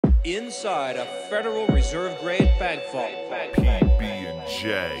inside a Federal Reserve grade bank vault.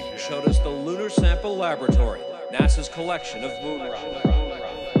 PB&J showed us the Lunar Sample Laboratory, NASA's collection of moon rocks.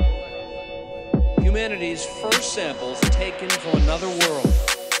 Humanity's first samples taken from another world.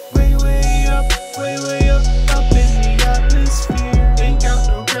 Way up in the atmosphere. Ain't got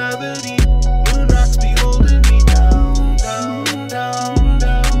no gravity. Moon rocks be holding me down, down, down, down,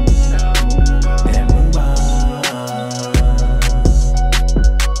 down, down. And move on.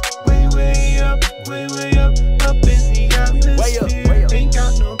 Way up in the atmosphere. Ain't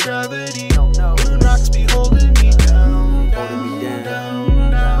got no gravity. Moon rocks be holding me down, down,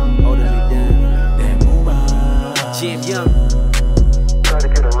 down, down, holding me down. And move on. Jam Young. Try to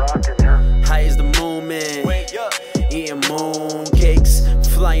get a rock in here. High as the moon man, eating moon cakes,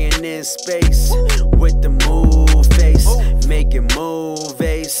 flying in space with the move face, making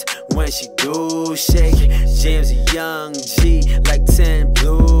movies when she do shake. James a young G like 10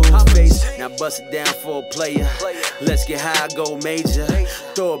 blue face. Now bust it down for a player. Let's get high, go major.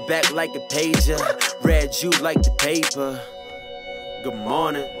 Throw it back like a pager. Red juice like the paper. Good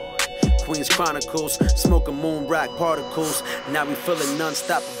morning. Queens Chronicles, smoking moon rock particles. Now we feeling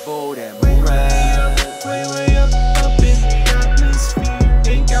unstoppable. That moon rock. Way up in the atmosphere.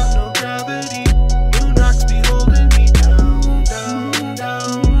 Ain't got no gravity. Moon rocks be holding me down, down,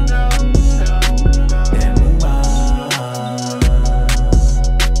 down, down, down, down. And move on.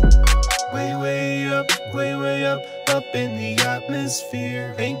 Way up in the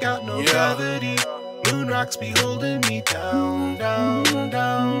atmosphere. Ain't got no gravity. Moon rocks be holding me down, down,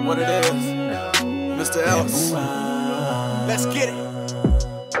 down. What it is, Mr. Else. Let's get it.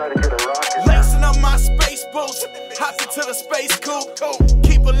 Lacing up my space boots, hopping to the space coupe.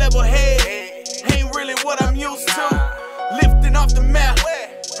 Keep a level head, ain't really what I'm used to. Lifting off the map,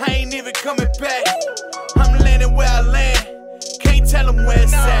 I ain't even coming back. I'm landing where I land, can't tell them where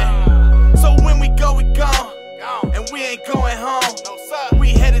it's at. So when we go, we gone, and we ain't going home. We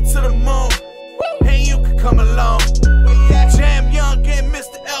headed to the moon, and you can come along. Jam Young and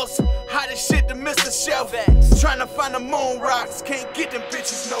Mr. Else, hottest shit to Mr. Shelf. Tryna find the moon rocks, can't get them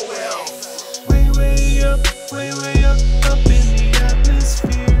bitches nowhere else. Way up in the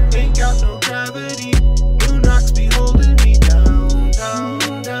atmosphere. Ain't got no gravity. Moon rocks be holding me down, down,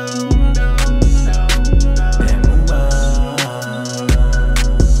 down, down, down, down. And move on.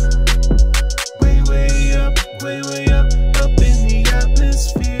 Way up in the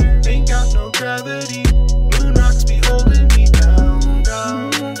atmosphere. Ain't got no gravity. Moon rocks be holding me down, down,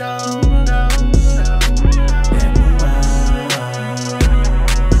 down, down, down. And move on.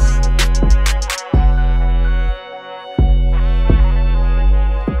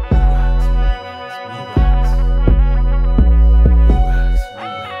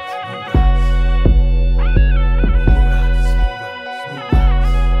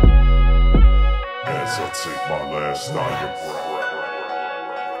 as I take my last dying breath.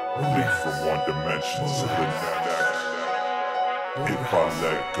 Leap from one dimension to the next. If I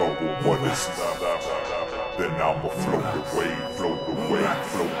let go of what is left, then I'ma float away, float away,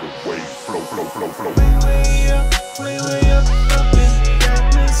 float away, float. Way up in the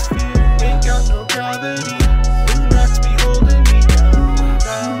atmosphere. Ain't got no gravity. Moon rocks be holding me down,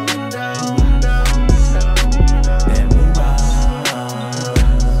 down, down, down, down, down. And move on.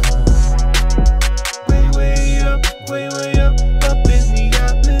 Way up in the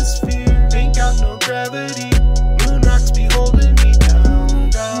atmosphere. Ain't got no gravity. Moon rocks be holding me down,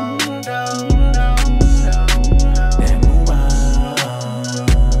 down, down, down, down, down. And move on.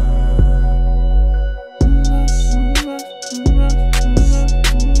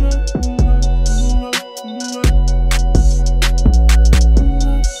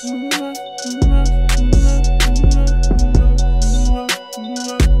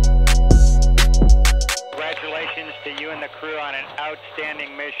 Congratulations to you and the crew on an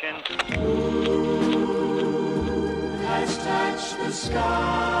outstanding mission. Has touched the sky.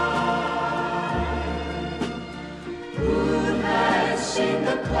 Who has seen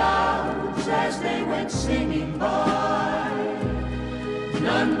the clouds as they went singing by?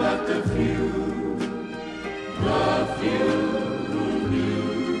 None but the few who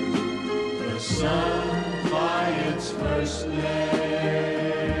knew the sun by its first name.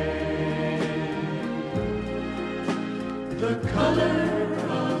 The color